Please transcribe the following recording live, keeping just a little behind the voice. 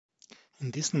In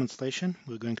this demonstration,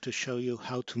 we're going to show you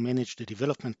how to manage the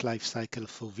development lifecycle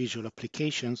for visual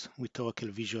applications with Oracle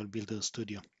Visual Builder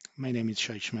Studio. My name is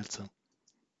Shai Schmelzer.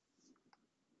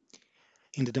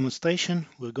 In the demonstration,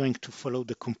 we're going to follow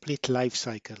the complete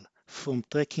lifecycle from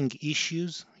tracking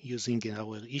issues using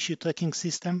our issue tracking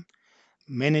system,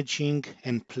 managing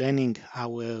and planning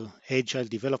our agile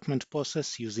development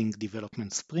process using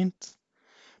development sprints,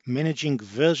 managing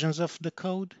versions of the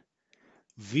code,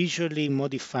 visually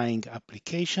modifying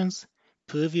applications,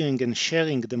 previewing and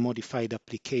sharing the modified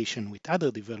application with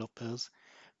other developers,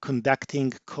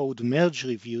 conducting code merge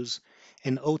reviews,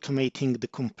 and automating the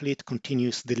complete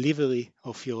continuous delivery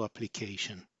of your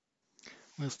application.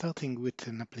 We're starting with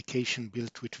an application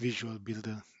built with Visual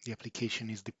Builder. The application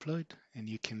is deployed, and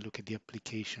you can look at the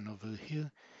application over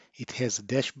here. It has a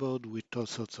dashboard with all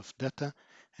sorts of data,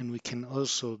 and we can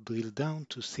also drill down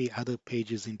to see other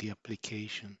pages in the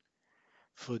application.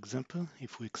 For example,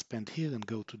 if we expand here and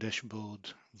go to dashboard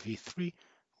V3,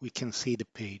 we can see the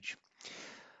page.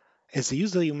 As a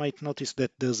user, you might notice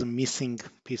that there's a missing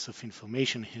piece of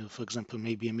information here, for example,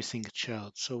 maybe a missing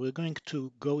chart. So we're going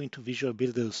to go into Visual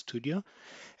Builder Studio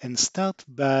and start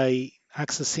by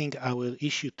accessing our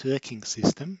issue tracking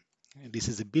system. This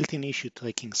is a built-in issue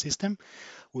tracking system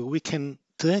where we can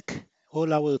track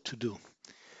all our to-do.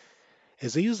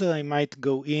 As a user, I might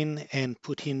go in and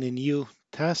put in a new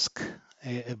task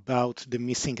about the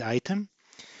missing item.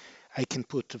 I can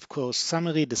put, of course,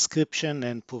 summary, description,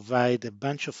 and provide a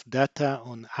bunch of data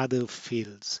on other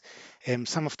fields.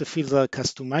 Some of the fields are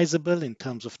customizable in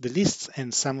terms of the lists,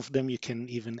 and some of them you can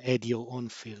even add your own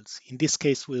fields. In this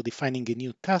case, we're defining a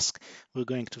new task. We're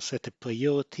going to set a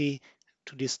priority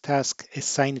to this task,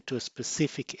 assign it to a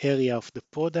specific area of the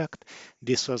product.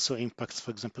 This also impacts, for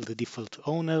example, the default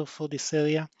owner for this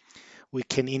area. We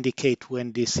can indicate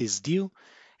when this is due,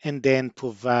 and then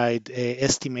provide an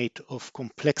estimate of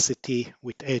complexity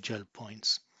with agile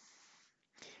points.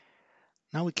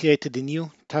 Now we created a new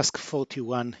task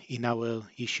 41 in our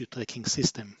issue tracking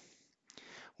system.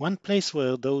 One place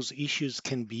where those issues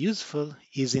can be useful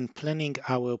is in planning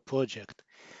our project.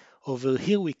 Over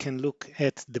here we can look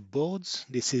at the boards.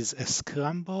 This is a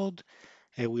Scrum board.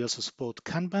 We also support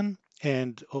Kanban.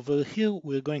 And over here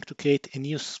we're going to create a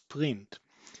new sprint.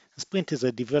 A sprint is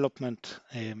a development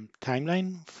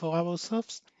timeline for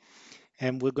ourselves.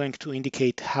 And we're going to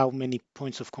indicate how many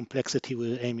points of complexity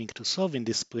we're aiming to solve in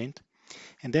this sprint,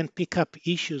 and then pick up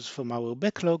issues from our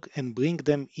backlog and bring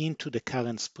them into the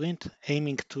current sprint,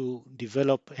 aiming to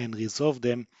develop and resolve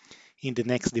them in the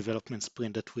next development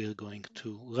sprint that we're going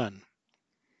to run.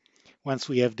 Once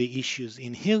we have the issues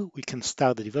in here, we can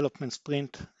start the development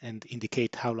sprint and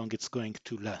indicate how long it's going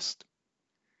to last.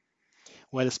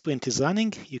 While the sprint is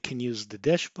running, you can use the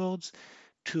dashboards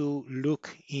to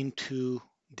look into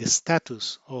the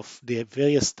status of the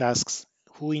various tasks,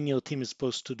 who in your team is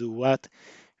supposed to do what,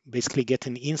 basically get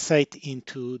an insight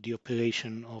into the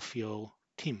operation of your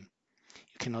team.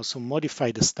 You can also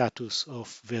modify the status of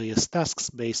various tasks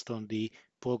based on the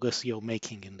progress you're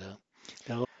making in there.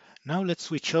 Now let's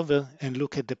switch over and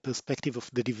look at the perspective of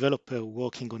the developer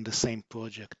working on the same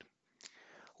project.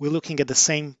 We're looking at the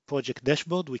same project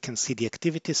dashboard. We can see the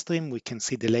activity stream. We can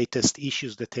see the latest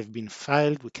issues that have been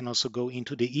filed. We can also go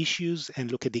into the issues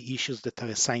and look at the issues that are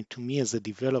assigned to me as a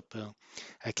developer.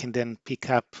 I can then pick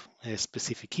up a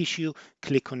specific issue,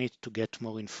 click on it to get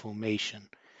more information.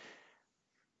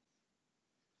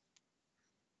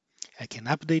 I can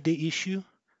update the issue,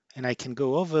 and I can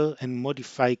go over and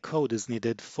modify code as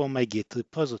needed for my Git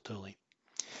repository.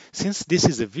 Since this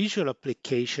is a visual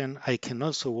application, I can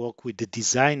also work with the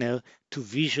designer to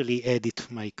visually edit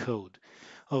my code.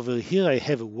 Over here, I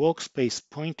have a workspace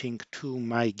pointing to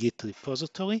my Git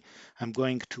repository. I'm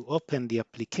going to open the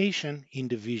application in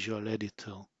the visual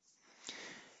editor.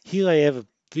 Here I have a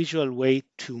visual way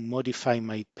to modify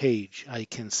my page. I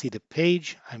can see the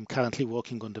page. I'm currently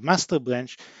working on the master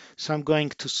branch, so I'm going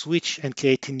to switch and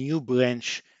create a new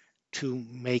branch to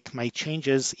make my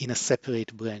changes in a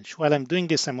separate branch. While I'm doing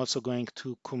this, I'm also going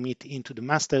to commit into the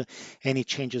master any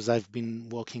changes I've been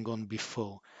working on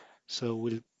before. So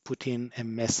we'll put in a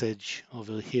message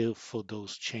over here for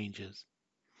those changes.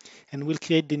 And we'll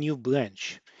create the new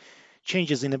branch.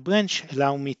 Changes in a branch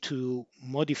allow me to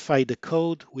modify the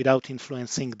code without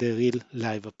influencing the real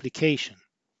live application.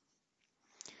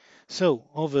 So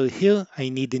over here, I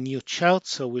need a new chart.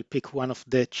 So we'll pick one of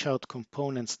the chart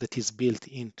components that is built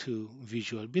into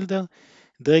Visual Builder,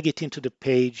 drag it into the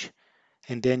page,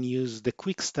 and then use the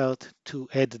quick start to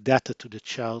add data to the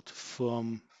chart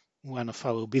from one of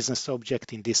our business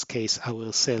objects, in this case,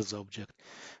 our sales object.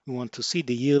 We want to see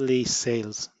the yearly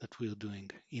sales that we're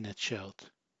doing in a chart.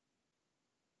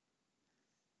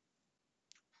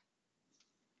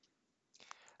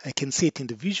 I can see it in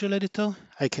the visual editor.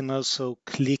 I can also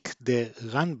click the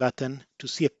Run button to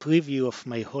see a preview of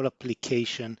my whole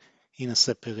application in a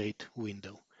separate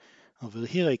window. Over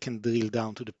here, I can drill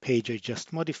down to the page I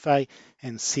just modified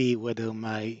and see whether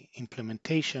my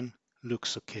implementation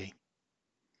looks okay.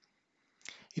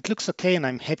 It looks okay and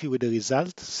I'm happy with the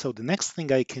result. So the next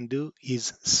thing I can do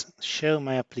is share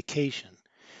my application.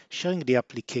 Sharing the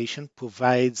application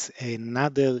provides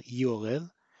another URL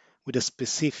with a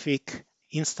specific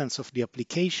instance of the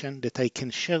application that I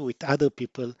can share with other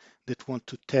people that want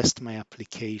to test my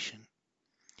application.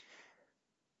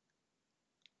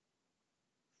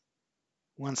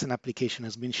 Once an application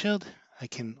has been shared, I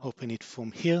can open it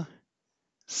from here,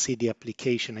 see the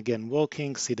application again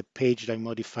working, see the page that I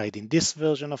modified in this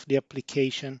version of the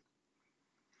application.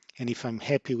 And if I'm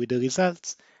happy with the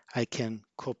results, I can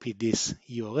copy this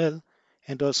URL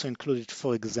and also include it,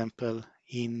 for example,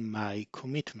 in my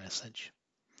commit message.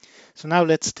 So now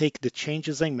let's take the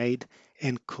changes I made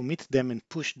and commit them and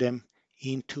push them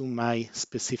into my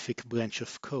specific branch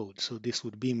of code. So this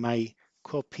would be my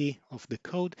copy of the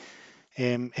code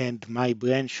and my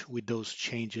branch with those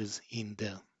changes in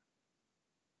there.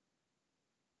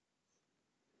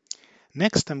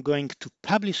 Next, I'm going to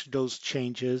publish those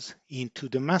changes into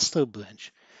the master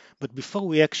branch. But before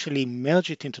we actually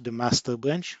merge it into the master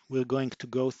branch, we're going to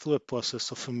go through a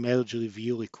process of a merge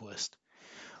review request.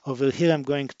 Over here, I'm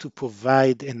going to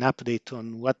provide an update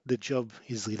on what the job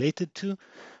is related to,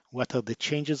 what are the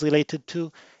changes related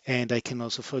to, and I can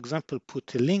also, for example,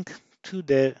 put a link to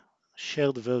the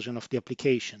shared version of the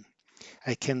application.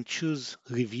 I can choose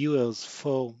reviewers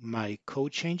for my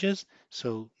code changes,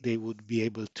 so they would be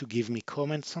able to give me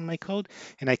comments on my code,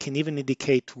 and I can even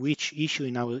indicate which issue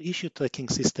in our issue tracking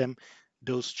system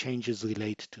those changes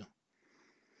relate to.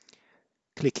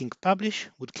 Clicking Publish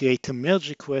would create a merge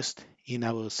request in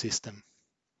our system.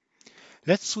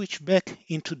 Let's switch back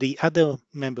into the other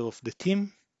member of the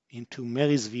team, into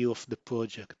Mary's view of the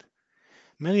project.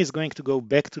 Mary is going to go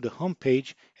back to the home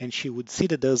page and she would see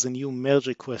that there's a new merge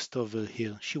request over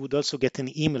here. She would also get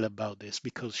an email about this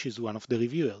because she's one of the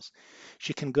reviewers.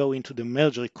 She can go into the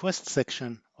merge request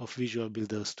section of Visual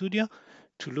Builder Studio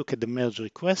to look at the merge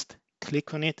request,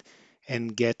 click on it,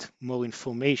 and get more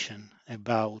information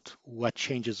about what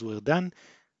changes were done,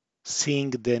 seeing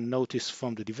the notice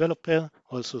from the developer,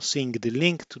 also seeing the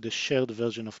link to the shared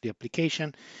version of the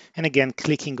application, and again,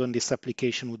 clicking on this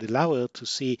application would allow her to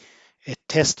see a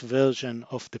test version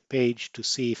of the page to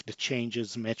see if the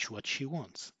changes match what she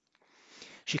wants.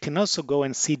 She can also go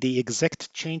and see the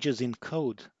exact changes in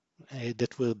code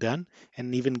that were done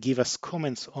and even give us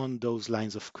comments on those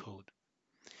lines of code.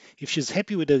 If she's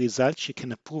happy with the result, she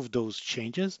can approve those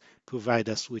changes, provide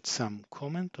us with some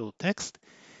comment or text,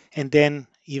 and then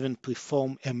even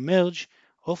perform a merge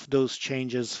of those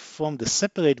changes from the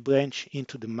separate branch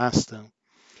into the master.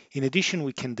 In addition,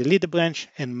 we can delete the branch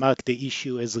and mark the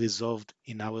issue as resolved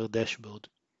in our dashboard.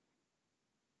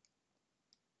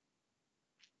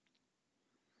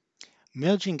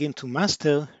 Merging into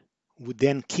master would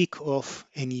then kick off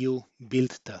a new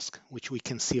build task, which we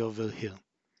can see over here.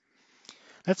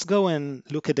 Let's go and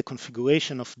look at the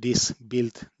configuration of this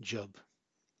build job.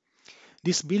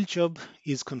 This build job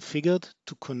is configured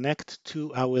to connect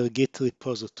to our Git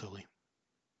repository.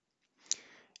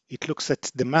 It looks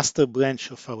at the master branch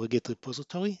of our Git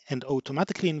repository and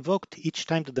automatically invoked each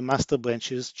time that the master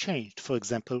branch is changed, for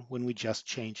example, when we just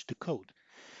changed the code.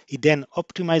 It then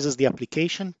optimizes the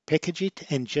application, package it,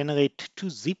 and generate 2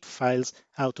 zip files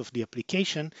out of the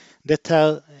application that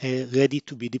are ready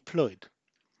to be deployed.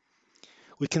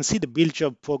 We can see the build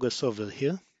job progress over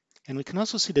here. And we can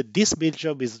also see that this build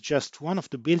job is just one of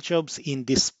the build jobs in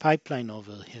this pipeline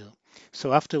over here.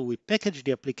 So after we package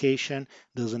the application,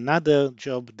 there's another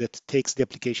job that takes the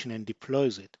application and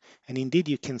deploys it. And indeed,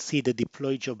 you can see the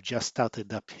deploy job just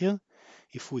started up here.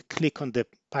 If we click on the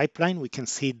pipeline, we can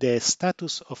see the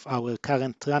status of our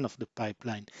current run of the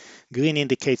pipeline. Green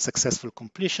indicates successful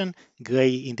completion, gray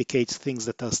indicates things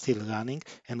that are still running,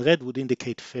 and red would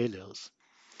indicate failures.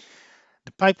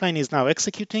 The pipeline is now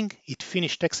executing. It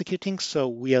finished executing, so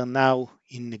we are now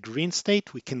in the green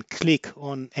state. We can click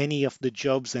on any of the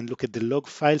jobs and look at the log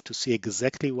file to see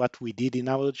exactly what we did in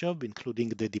our job, including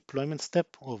the deployment step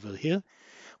over here.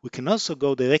 We can also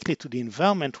go directly to the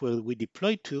environment where we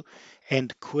deployed to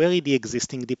and query the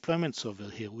existing deployments over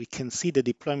here. We can see the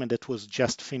deployment that was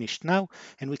just finished now,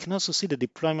 and we can also see the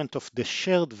deployment of the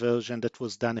shared version that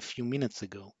was done a few minutes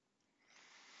ago.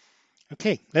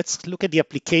 Okay, let's look at the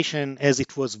application as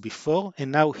it was before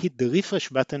and now hit the refresh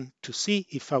button to see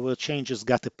if our changes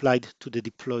got applied to the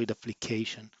deployed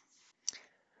application.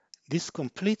 This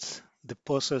completes the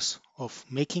process of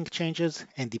making changes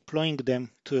and deploying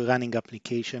them to a running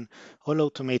application, all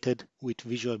automated with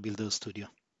Visual Builder Studio.